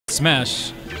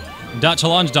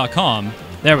FoF6.challenge.com.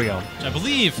 There we go. I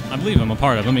believe I'm a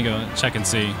part of. Let me go check and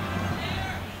see.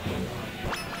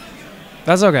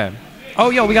 That's okay. Oh,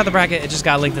 yo, we got the bracket. It just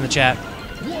got linked in the chat.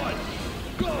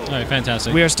 All right,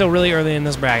 fantastic. We are still really early in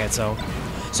this bracket, so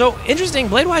interesting.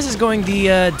 Bladewise is going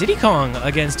the Diddy Kong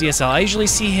against DSL. I usually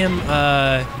see him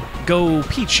go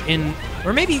Peach in,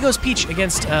 or maybe he goes Peach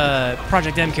against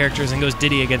Project M characters and goes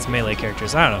Diddy against Melee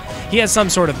characters. I don't know. He has some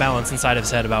sort of balance inside of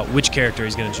his head about which character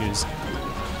he's going to choose.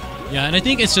 Yeah, and I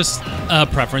think it's just a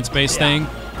preference-based thing.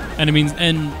 And I mean,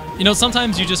 you know,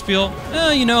 sometimes you just feel,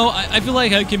 you know, I feel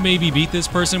like I can maybe beat this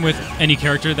person with any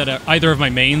character that either of my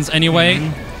mains anyway.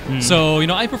 Mm-hmm. So, you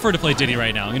know, I prefer to play Diddy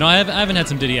right now. You know, I haven't had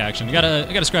some Diddy action. I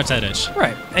gotta scratch that itch.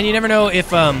 Right, and you never know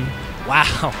if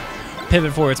wow,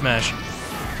 pivot forward smash.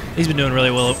 He's been doing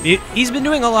really well. He's been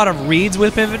doing a lot of reads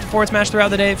with pivot forward smash throughout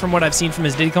the day, from what I've seen from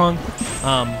his Diddy Kong.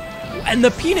 And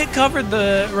the peanut covered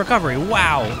the recovery.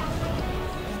 Wow.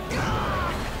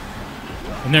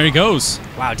 And there he goes.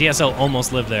 Wow, DSL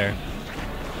almost lived there.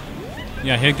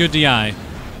 Yeah, hit good DI.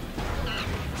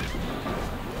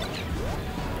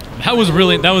 That was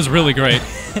really great.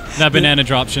 That banana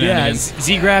drop shenanigans. Yeah,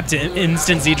 Z grab to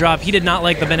instant Z drop. He did not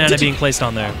like the banana being placed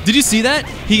on there. Did you see that?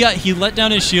 He let down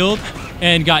his shield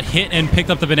and got hit and picked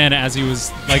up the banana as he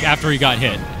was like after he got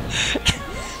hit.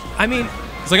 I mean,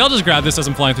 it's like, I'll just grab this as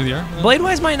I'm flying through the air.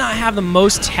 Bladewise might not have the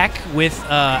most tech with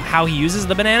how he uses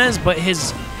the bananas, but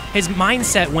his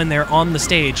mindset when they're on the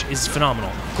stage is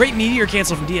phenomenal. Great meteor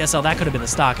cancel from DSL. That could have been the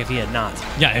stock if he had not.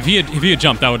 Yeah, if he had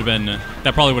jumped,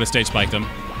 that probably would have stage spiked him.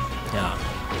 Yeah.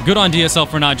 Good on DSL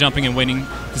for not jumping and waiting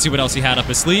to see what else he had up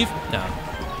his sleeve. No.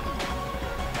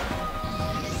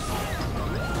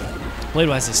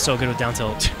 Bladewise is so good with down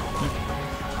tilt.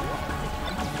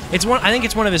 I think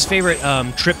it's one of his favorite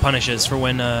trip punishes for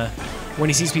when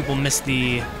he sees people miss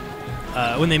the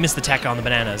when they miss the tech on the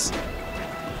bananas.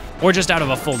 Or just out of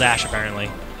a full dash, apparently.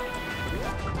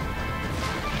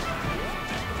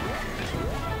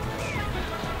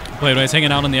 Bladewise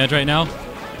hanging out on the edge right now.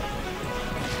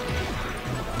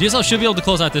 DSL should be able to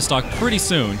close out this stock pretty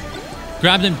soon.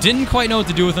 Grabbed him, didn't quite know what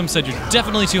to do with him, said you're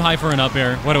definitely too high for an up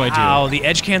air. What do I do? Wow, the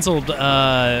edge canceled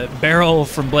barrel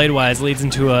from Bladewise leads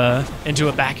into a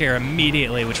back air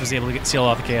immediately, which was able to seal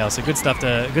off the KO. So good stuff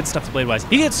to Bladewise.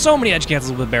 He gets so many edge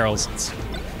cancels with barrels.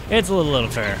 It's a little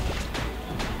unfair.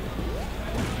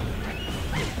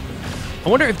 I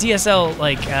wonder if DSL,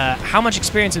 like, how much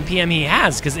experience in PM he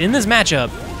has, because in this matchup,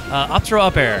 up throw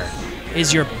up air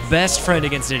is your best friend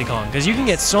against Diddy Kong, because you can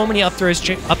get so many up throws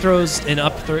and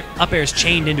up airs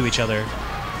chained into each other.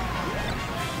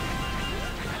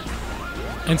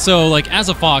 And so, like, as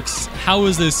a Fox,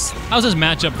 how's this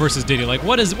matchup versus Diddy? Like,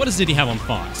 what does Diddy have on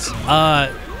Fox?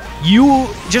 You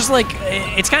just like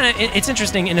it's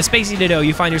interesting in a Spacey Ditto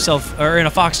you find yourself, or in a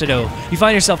Fox Ditto you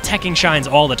find yourself teching shines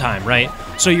all the time, right?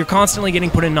 So you're constantly getting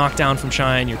put in knockdown from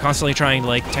shine. You're constantly trying to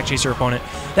like tech chase your opponent.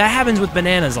 That happens with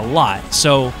bananas a lot.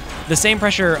 So the same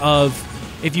pressure of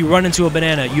if you run into a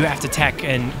banana, you have to tech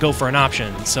and go for an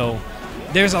option. So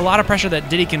there's a lot of pressure that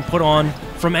Diddy can put on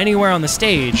from anywhere on the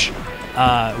stage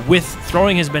with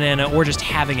throwing his banana or just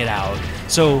having it out.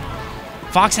 So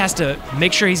Fox has to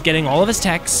make sure he's getting all of his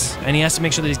techs, and he has to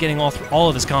make sure that he's getting all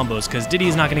of his combos, because Diddy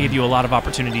is not going to give you a lot of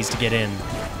opportunities to get in.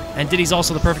 And Diddy's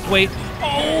also the perfect weight.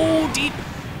 Oh, deep.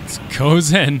 This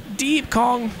goes in. Deep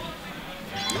Kong.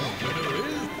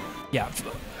 Yeah.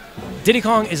 Diddy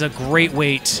Kong is a great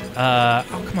weight.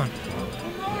 Oh, come on.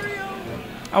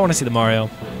 I want to see the Mario.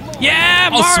 Yeah,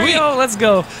 oh, Mario! Sweet. Let's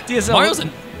go.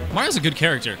 DSL. Mario's a good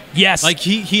character. Yes. Like,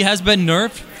 he has been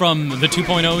nerfed from the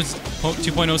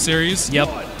 2.0 series. Yep.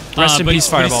 Rest in peace,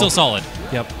 Fireball. But he's still solid.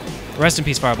 Yep. Rest in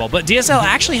peace, Fireball. But DSL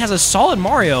actually has a solid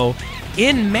Mario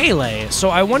in Melee, so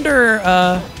I wonder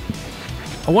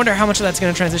how much of that's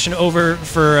going to transition over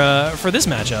for this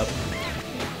matchup.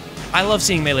 I love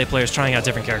seeing Melee players trying out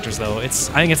different characters, though. I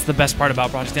think it's the best part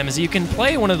about Project M is you can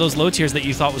play one of those low tiers that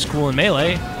you thought was cool in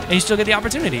Melee, and you still get the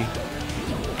opportunity.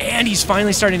 And he's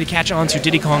finally starting to catch on to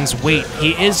Diddy Kong's weight.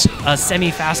 He is a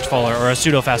semi-fast faller, or a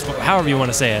pseudo-fast faller, however you want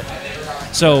to say it.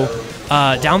 So,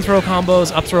 down throw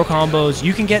combos, up throw combos,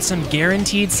 you can get some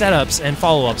guaranteed setups and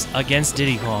follow-ups against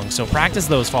Diddy Kong. So practice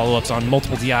those follow-ups on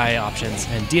multiple DI options,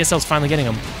 and DSL's finally getting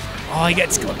them. Oh, he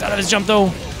gets clipped out of his jump,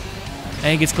 though.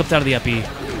 And he gets clipped out of the up E.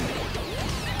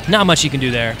 Not much you can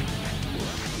do there.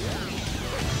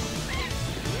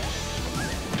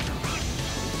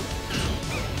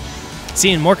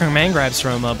 Seeing more command grabs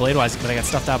from Bladewise, but I got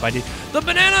stuffed out by the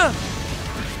banana!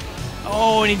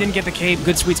 Oh, and he didn't get the cape.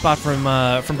 Good sweet spot from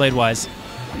Bladewise.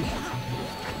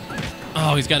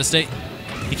 Oh, he's got to stay.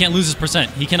 He can't lose his percent.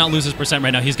 He cannot lose his percent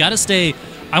right now. He's got to stay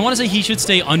I want to say he should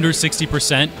stay under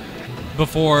 60%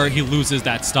 before he loses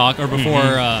that stock, or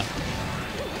before.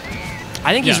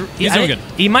 I think he's doing good.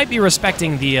 He might be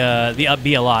respecting the up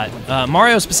B a lot.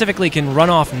 Mario specifically can run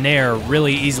off Nair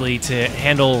really easily to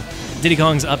handle Diddy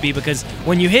Kong's up B, because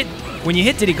when you hit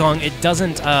Diddy Kong, it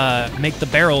doesn't make the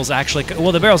barrels actually.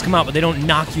 Well, the barrels come out, but they don't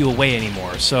knock you away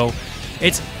anymore. So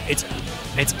it's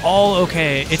all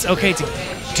okay. It's okay to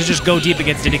just go deep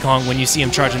against Diddy Kong when you see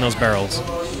him charging those barrels.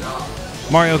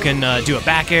 Mario can do a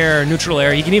back air, neutral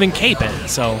air. He can even cape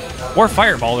it, or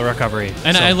fireball the recovery.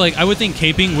 And I would think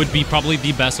caping would be probably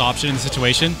the best option in the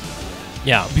situation.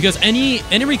 Yeah, because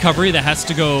any recovery that has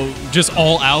to go just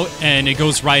all out and it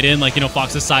goes right in, like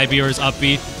Fox's side B or his up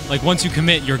B, like once you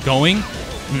commit, you're going.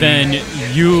 Then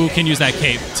you can use that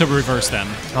cape to reverse them.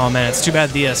 Oh man, it's too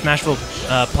bad the Smashville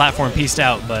platform pieced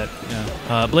out, but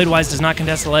Bladewise does not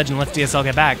contest the ledge and lets DSL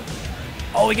get back.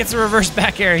 Oh, he gets a reverse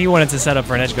back air. He wanted to set up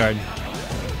for an edge guard.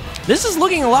 This is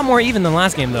looking a lot more even than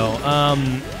last game, though.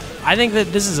 I think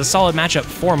that this is a solid matchup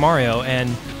for Mario,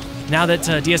 and now that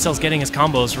DSL's getting his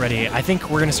combos ready, I think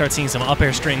we're going to start seeing some up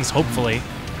air strings, hopefully.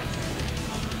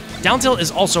 Down tilt is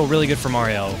also really good for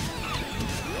Mario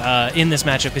in this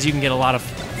matchup, because you can get a lot of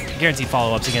guaranteed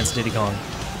follow-ups against Diddy Kong.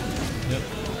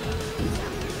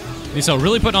 Yep. So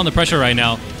really putting on the pressure right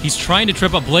now. He's trying to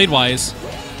trip up Bladewise.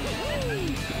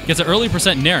 Gets an early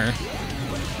percent Nair.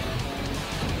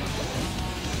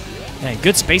 Man,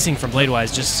 good spacing from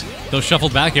Bladewise. Just those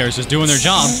shuffled back airs just doing their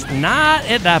job. Not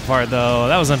at that part, though.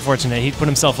 That was unfortunate. He put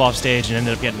himself off stage and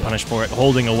ended up getting punished for it,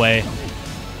 holding away.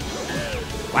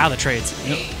 Wow, the trades.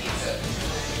 Yep.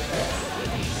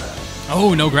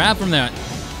 Oh, no grab from that.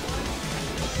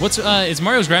 What's is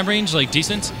Mario's grab range like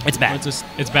decent? It's bad.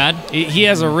 It's bad. He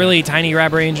has a really tiny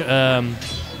grab range,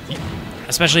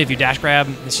 especially if you dash grab.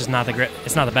 It's just not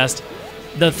it's not the best.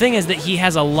 The thing is that he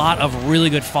has a lot of really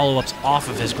good follow-ups off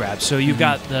of his grab. So you've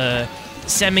got the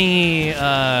semi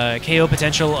KO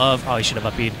potential of... Oh, he should have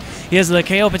up B'd. He has the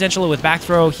KO potential with back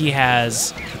throw. He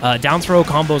has down throw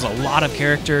combos a lot of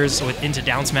characters into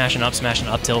down smash and up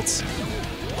tilts.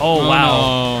 Oh,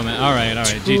 wow. Oh, man. All right.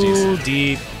 Too GG's.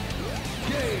 deep.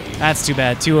 That's too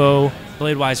bad. 2-0,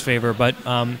 Bladewise favor. But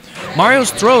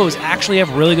Mario's throws actually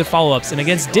have really good follow-ups. And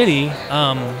against Diddy...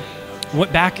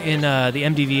 back in the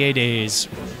MDVA days,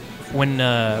 when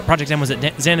Project M was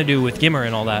at Xanadu with Gimmer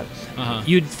and all that,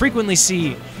 you'd frequently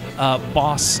see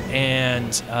Boss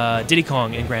and Diddy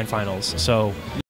Kong in Grand Finals. So